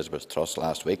 Elizabeth Truss,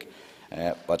 last week.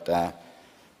 But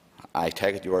I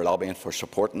take it you were lobbying for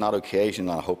support on that occasion,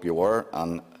 and I hope you were.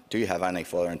 And do you have any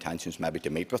further intentions, maybe, to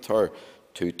meet with her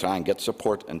to try and get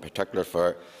support, in particular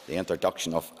for the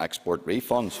introduction of export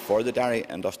refunds for the dairy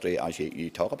industry, as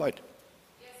you talk about?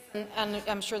 And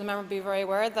I'm sure the member will be very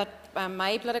aware that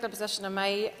my political position and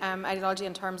my ideology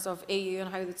in terms of EU and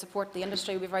how they support the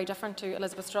industry will be very different to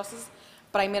Elizabeth Truss's.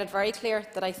 But I made it very clear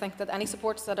that I think that any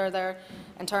supports that are there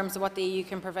in terms of what the EU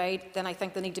can provide, then I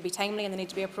think they need to be timely and they need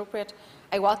to be appropriate.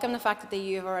 I welcome the fact that the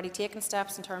EU have already taken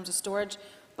steps in terms of storage,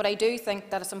 but I do think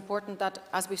that it's important that,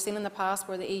 as we've seen in the past,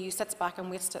 where the EU sits back and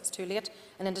waits till it's too late,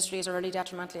 and industries are really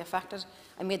detrimentally affected.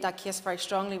 I made that case very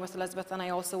strongly with Elizabeth, and I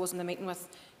also was in the meeting with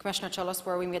Commissioner Chillis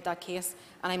where we made that case,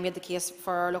 and I made the case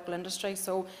for our local industry.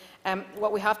 So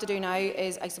what we have to do now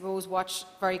is, I suppose, watch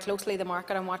very closely the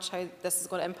market and watch how this is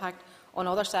going to impact on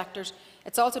other sectors.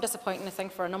 It's also disappointing, I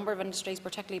think, for a number of industries,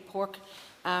 particularly pork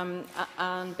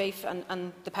and beef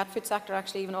and the pet food sector,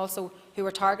 actually, even also, who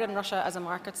are targeting Russia as a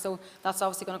market. So that's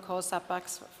obviously going to cause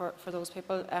setbacks for those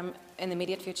people in the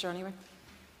immediate future anyway.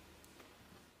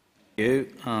 Thank you.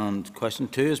 And question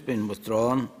 2 has been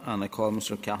withdrawn, and I call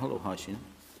Mr Cahill O'Hashin.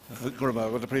 With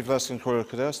the previous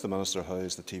could I ask the Minister how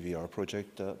is the TVR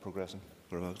project progressing?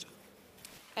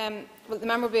 Well, the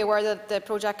member will be aware that the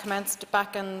project commenced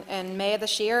back in May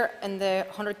this year in the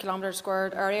 100-kilometre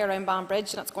squared area around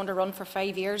Banbridge, and it's going to run for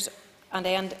 5 years and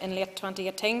end in late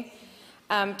 2018.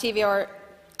 TVR,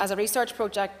 as a research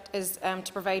project, is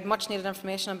to provide much-needed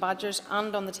information on badgers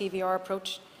and on the TVR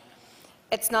approach.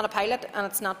 It's not a pilot, and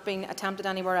it's not being attempted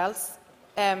anywhere else.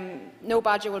 No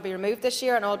badger will be removed this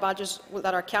year, and all badgers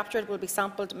that are captured will be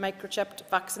sampled, microchipped,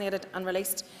 vaccinated and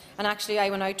released. And actually, I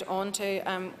went out onto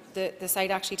the site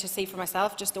actually to see for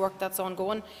myself just the work that's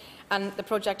ongoing, and the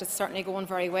project is certainly going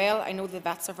very well. I know the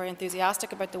vets are very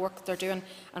enthusiastic about the work that they're doing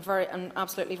and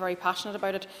absolutely very passionate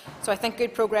about it. So I think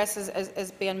good progress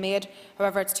is being made.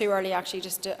 However, it's too early actually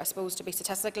just to, I suppose, to be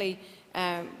statistically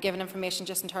given information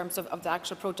just in terms of the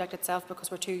actual project itself, because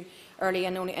we're too early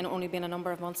and only been a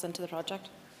number of months into the project.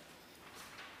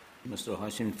 Mr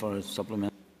O'Hashin for a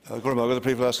supplement. Can I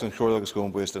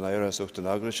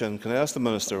ask the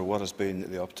Minister what has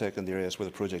been the uptake in the areas where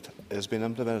the project is being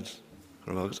implemented?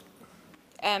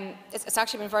 It's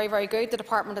actually been very, very good. The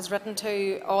department has written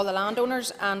to all the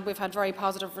landowners, and we've had very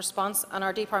positive response, and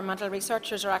our departmental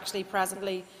researchers are actually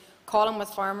presently calling with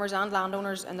farmers and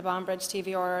landowners in the Banbridge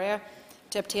TVR area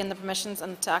to obtain the permissions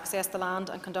and to access the land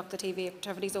and conduct the TV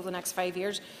activities over the next 5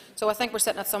 years. So I think we're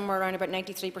sitting at somewhere around about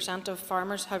 93% of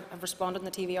farmers have responded in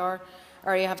the TVR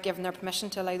area, have given their permission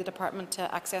to allow the department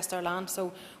to access their land.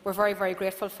 So we're very, very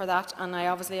grateful for that, and I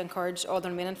obviously encourage all the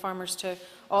remaining farmers to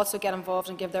also get involved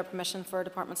and give their permission for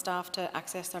department staff to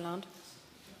access their land.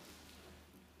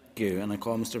 Thank you. And I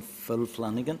call Mr Phil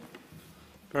Flanagan.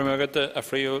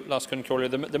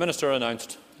 The Minister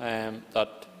announced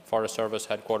that Forest Service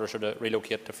headquarters are to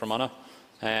relocate to Fermanagh.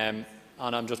 And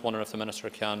I'm just wondering if the Minister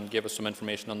can give us some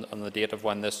information on the date of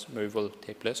when this move will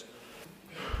take place.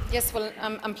 Yes, well,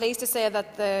 I'm pleased to say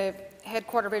that the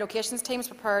headquarter relocations team has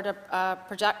prepared a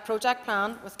project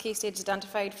plan with key stages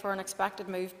identified for an expected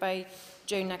move by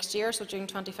June next year, so June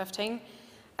 2015.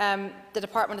 The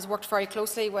department has worked very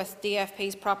closely with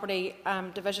DFP's property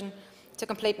division to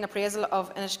complete an appraisal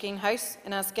of Inniskeen House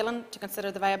in Enniskillen to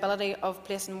consider the viability of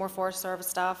placing more Forest Service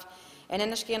staff in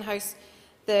Inniskeen House.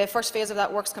 The first phase of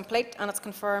that work is complete, and it's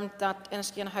confirmed that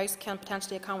Inniskeen House can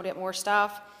potentially accommodate more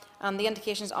staff. And the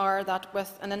indications are that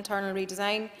with an internal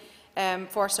redesign,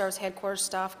 Forest Service headquarters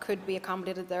staff could be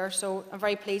accommodated there. So I'm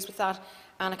very pleased with that,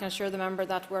 and I can assure the member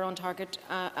that we're on target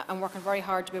and working very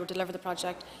hard to be able to deliver the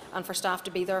project and for staff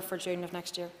to be there for June of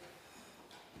next year.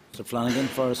 Mr Flanagan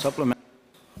for a supplement.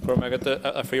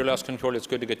 For your last control, it's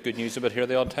good to get good news about here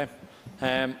the odd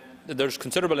time. There's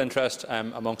considerable interest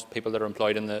amongst people that are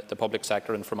employed in the public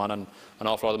sector in Fermanagh, and an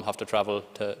awful lot of them have to travel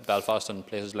to Belfast and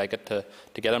places like it to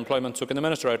get employment. So can the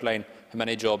Minister outline how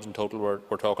many jobs in total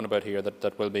we're talking about here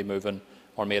that will be moving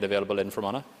or made available in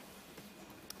Fermanagh?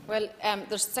 Well,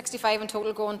 there's 65 in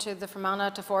total going to the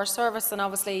Fermanagh to Forest Service, and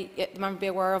obviously the member be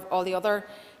aware of all the other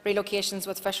relocations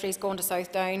with Fisheries going to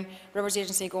Southdown, Rivers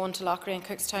Agency going to Lochray and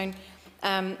Cookstown.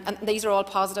 And these are all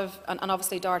positive, and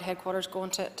obviously Dart headquarters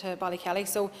going to Ballykelly.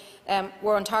 So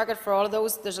we're on target for all of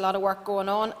those. There's a lot of work going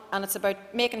on, and it's about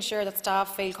making sure that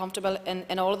staff feel comfortable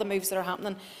in all of the moves that are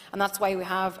happening, and that's why we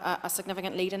have a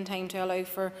significant lead-in time to allow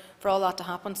for all that to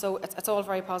happen. So it's all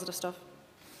very positive stuff.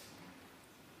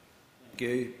 Thank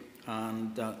you.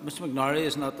 And Mr McNary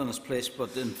is not in his place,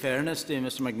 but in fairness to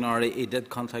Mr McNary, he did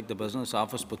contact the Business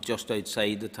Office, but just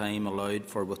outside the time allowed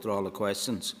for withdrawal of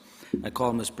questions. I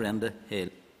call Ms Brenda Hale.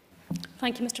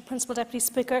 Thank you, Mr Principal Deputy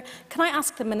Speaker. Can I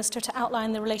ask the Minister to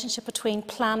outline the relationship between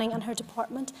planning and her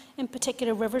department, in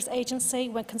particular Rivers Agency,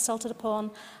 when consulted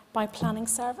upon by Planning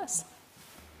Service?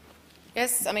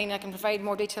 Yes, I mean I can provide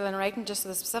more detail in writing, just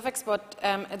the specifics, but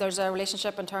there's a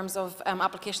relationship in terms of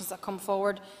applications that come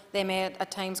forward. They may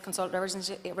at times consult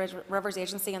Rivers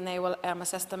Agency, and they will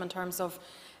assist them in terms of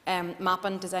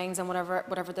mapping, designs and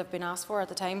whatever they've been asked for at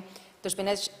the time. There's been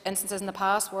instances in the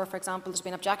past where, for example, there's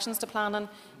been objections to planning,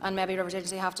 and maybe Rivers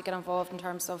Agency have to get involved in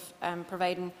terms of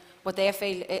providing what they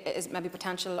feel is maybe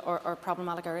potential or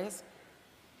problematic areas.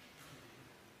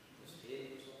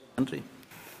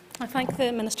 I thank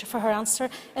the Minister for her answer.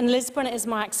 In Lisburn, it is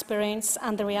my experience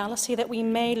and the reality that we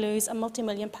may lose a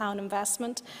multi-million-pound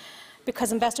investment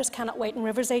because investors cannot wait in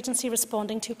Rivers Agency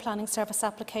responding to planning service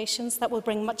applications that will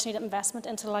bring much-needed investment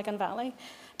into Lagan Valley.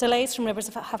 Delays from Rivers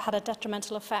have had a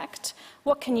detrimental effect.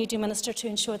 What can you do, Minister, to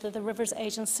ensure that the Rivers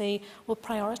Agency will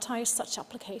prioritise such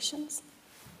applications?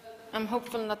 I'm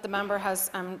hopeful that the member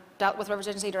has dealt with Rivers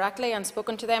Agency directly and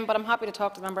spoken to them, but I'm happy to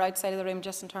talk to the member outside of the room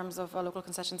just in terms of a local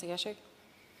constituency issue.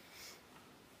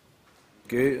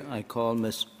 Thank you. I call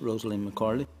Ms Rosalind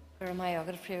McCorley. Can I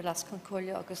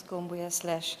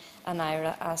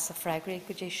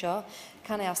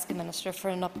ask the Minister for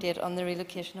an update on the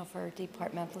relocation of our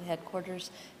departmental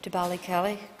headquarters to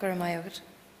Ballykelly?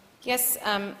 Yes,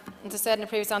 as I said in the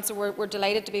previous answer, we're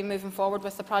delighted to be moving forward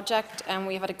with the project, and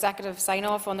we have had executive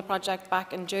sign-off on the project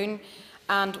back in June,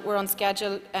 and we're on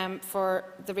schedule for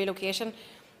the relocation.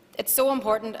 It's so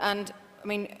important, and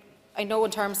I know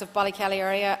in terms of Ballykelly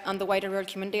area and the wider rural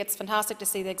community, it's fantastic to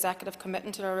see the executive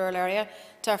committing to the rural area,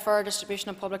 to a fair distribution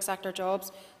of public sector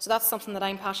jobs. So that's something that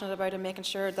I'm passionate about, and making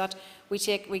sure that we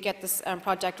get this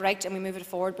project right and we move it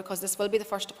forward, because this will be the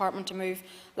first department to move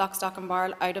lock, stock and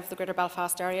barrel out of the Greater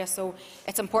Belfast area. So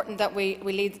it's important that we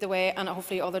lead the way, and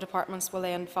hopefully other departments will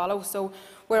then follow. So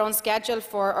we're on schedule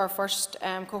for our first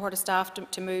cohort of staff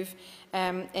to move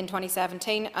in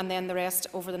 2017, and then the rest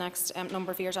over the next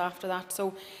number of years after that.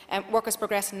 So work is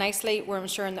progressing nicely. We're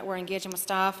ensuring that we're engaging with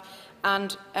staff,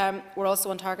 and we're also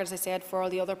on target, as I said, for all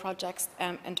the other projects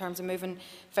in terms of moving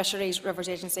Fisheries, Rivers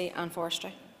Agency and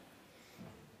Forestry.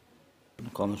 I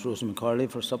call Ms Rosa McCarley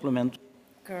for supplement.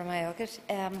 The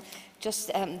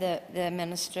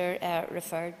Minister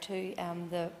referred to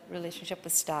the relationship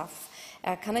with staff.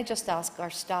 Can I just ask, are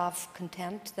staff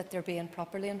content that they're being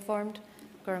properly informed?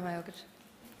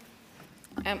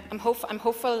 I'm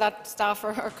hopeful that staff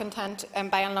are content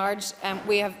by and large.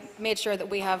 We have made sure that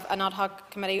we have an ad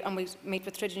hoc committee, and we meet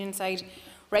with trade union side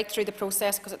right through the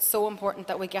process, because it's so important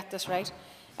that we get this right.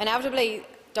 Inevitably,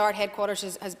 Dart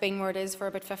headquarters has been where it is for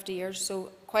about 50 years,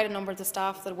 so quite a number of the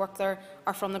staff that work there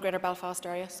are from the Greater Belfast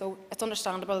area, so it's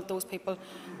understandable that those people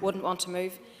wouldn't want to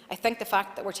move. I think the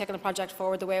fact that we're taking the project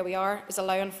forward the way we are is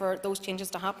allowing for those changes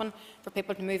to happen, for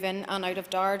people to move in and out of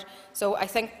Dard. So I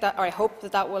think that, or I hope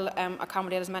that that will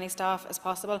accommodate as many staff as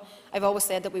possible. I've always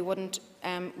said that we would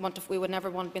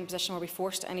never want to be in a position where we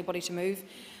forced anybody to move.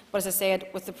 But as I said,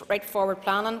 with the right forward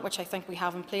planning, which I think we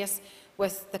have in place,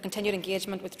 with the continued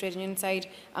engagement with the trade union side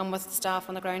and with the staff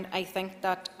on the ground, I think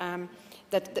that I'm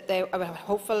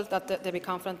hopeful that they'll be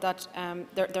confident that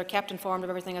they're kept informed of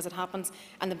everything as it happens,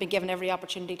 and they've been given every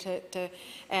opportunity to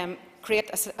create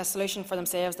a solution for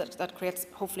themselves that creates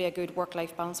hopefully a good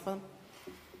work-life balance for them.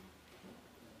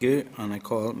 Thank you, and I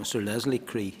call Mr. Leslie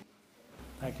Cree.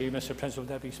 Thank you, Mr. Principal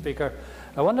Deputy Speaker.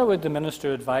 I wonder, would the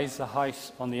Minister advise the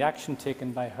House on the action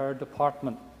taken by her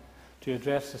department to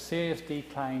address the serious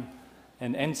decline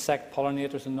in insect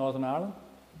pollinators in Northern Ireland?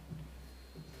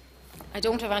 I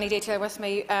don't have any detail with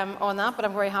me on that, but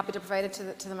I'm very happy to provide it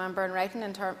to the member in writing.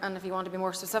 And if you want to be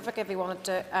more specific, if he wanted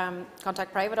to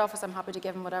contact private office, I'm happy to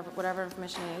give him whatever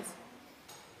information he needs.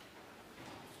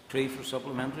 Cree for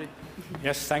supplementary.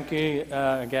 Yes, thank you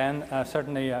again.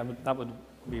 Certainly, that would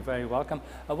be very welcome.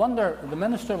 I wonder, the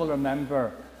Minister will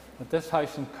remember that this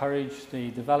House encouraged the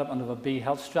development of a bee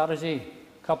health strategy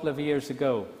a couple of years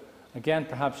ago. Again,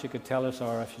 perhaps she could tell us,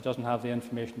 or if she doesn't have the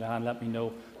information to hand, let me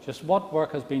know just what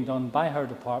work has been done by her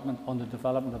department on the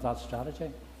development of that strategy.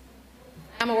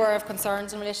 I'm aware of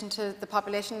concerns in relation to the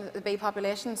population, the bee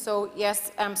population. So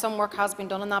yes, some work has been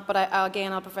done on that, but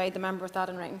I'll provide the member with that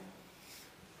in writing.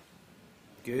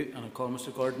 Thank you, and I call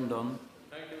Mr. Gordon Dunn.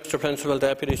 Thank you, Mr. Principal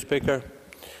Deputy Speaker.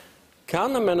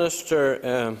 Can the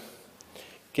Minister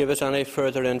give us any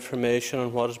further information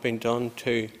on what has been done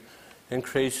to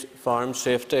increase farm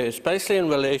safety, especially in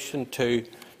relation to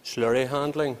slurry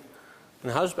handling?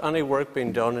 And has any work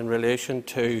been done in relation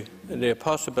to the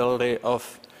possibility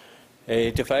of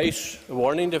a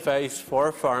warning device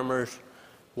for farmers,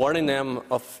 warning them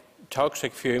of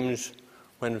toxic fumes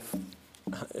when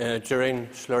during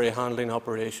slurry handling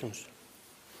operations?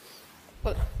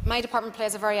 Well, my department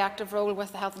plays a very active role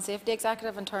with the Health and Safety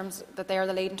Executive in terms that they are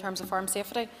the lead in terms of farm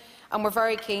safety. And we're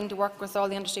very keen to work with all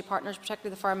the industry partners, particularly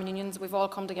the farming unions. We've all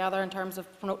come together in terms of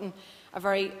promoting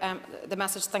the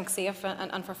message "think safe"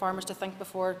 and for farmers to think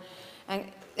before. And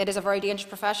it is a very dangerous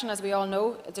profession, as we all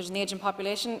know. There's an ageing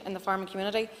population in the farming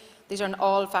community. These are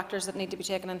all factors that need to be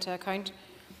taken into account.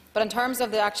 But in terms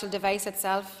of the actual device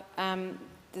itself,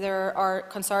 there are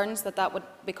concerns that would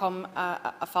become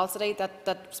a falsity,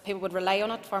 that people would rely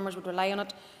on it, farmers would rely on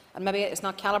it, and maybe it's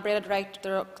not calibrated right.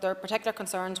 There are particular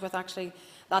concerns with actually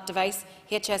that device.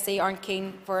 HSE aren't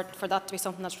keen for that to be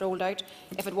something that's rolled out.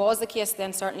 If it was the case,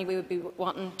 then certainly we would be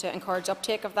wanting to encourage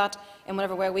uptake of that in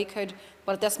whatever way we could.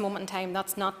 But at this moment in time,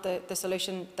 that's not the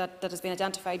solution that has been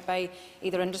identified by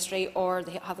either industry or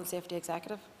the Health and Safety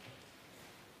Executive.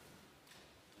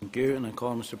 Thank you, and I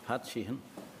call Mr. Pat Sheehan.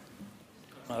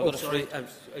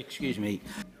 Excuse me.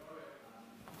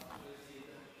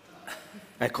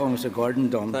 I call Mr. Gordon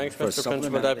Dunn. Thanks, Mr.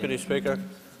 Principal Deputy Speaker.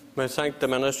 I thank the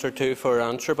Minister too for her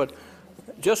answer. But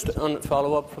just on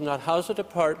follow-up from that, has the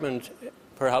department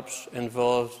perhaps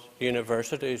involved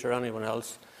universities or anyone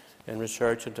else in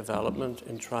research and development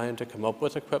in trying to come up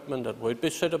with equipment that would be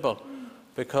suitable?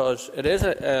 Because it is,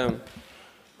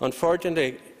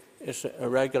 unfortunately, it's a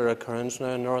regular occurrence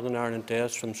now in Northern Ireland,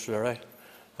 deaths from slurry,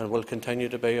 and will continue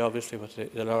to be, obviously, with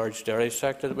the large dairy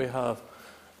sector that we have.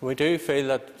 We do feel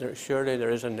that surely there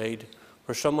is a need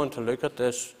for someone to look at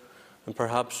this and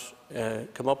perhaps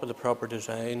come up with a proper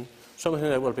design, something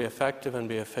that will be effective and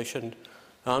be efficient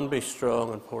and be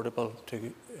strong and portable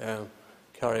to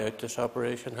carry out this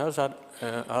operation. Has that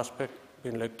aspect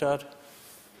been looked at?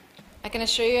 I can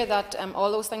assure you that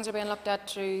all those things are being looked at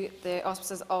through the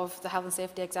auspices of the Health and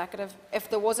Safety Executive. If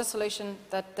there was a solution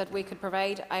that we could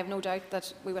provide, I have no doubt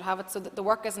that we would have it. So that the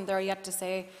work isn't there yet to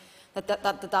say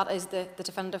that is the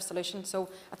definitive solution. So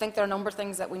I think there are a number of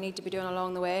things that we need to be doing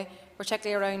along the way,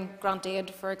 particularly around grant aid,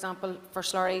 for example, for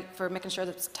slurry, for making sure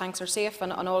that tanks are safe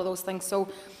and all of those things. So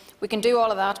we can do all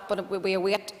of that, but we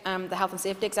await the Health and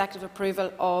Safety Executive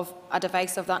approval of a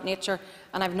device of that nature,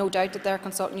 and I have no doubt that they're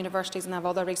consulting universities and have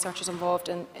other researchers involved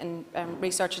in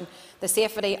researching the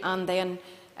safety, and then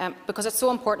because it's so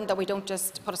important that we don't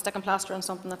just put a stick and plaster on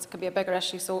something that could be a bigger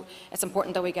issue, so it's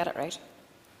important that we get it right.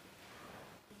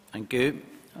 Thank you.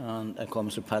 And I call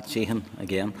Mr. Pat Sheehan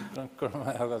again. Could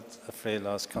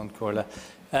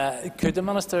the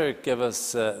Minister give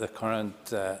us the current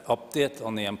update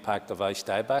on the impact of ash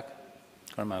dieback?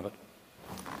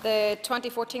 The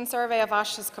 2014 survey of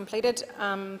ash is completed,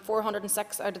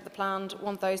 406 out of the planned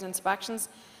 1,000 inspections,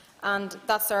 and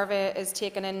that survey is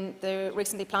taken in the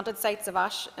recently planted sites of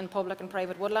ash in public and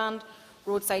private woodland,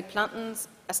 roadside plantings,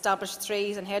 established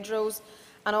trees and hedgerows,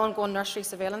 and ongoing nursery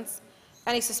surveillance.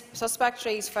 Any suspect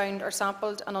trees found are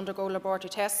sampled and undergo laboratory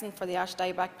testing for the ash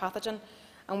dieback pathogen,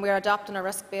 and we are adopting a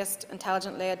risk-based,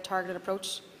 intelligent-led, targeted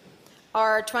approach.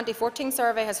 Our 2014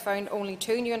 survey has found only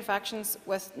 2 new infections,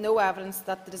 with no evidence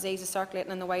that the disease is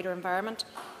circulating in the wider environment.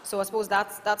 So I suppose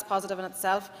that's positive in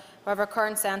itself. However,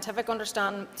 current scientific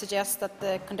understanding suggests that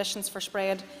the conditions for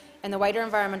spread in the wider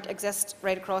environment exist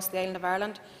right across the island of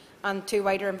Ireland, and 2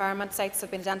 wider environment sites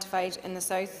have been identified in the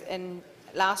south in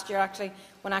last year, actually,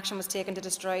 when action was taken to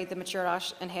destroy the mature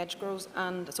ash in hedgerows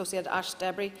and associated ash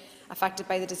debris affected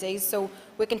by the disease. So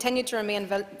we continue to remain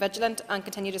vigilant and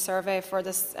continue to survey for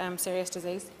this serious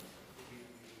disease.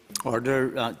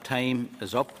 Order. Time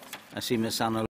is up. I see Ms. Anna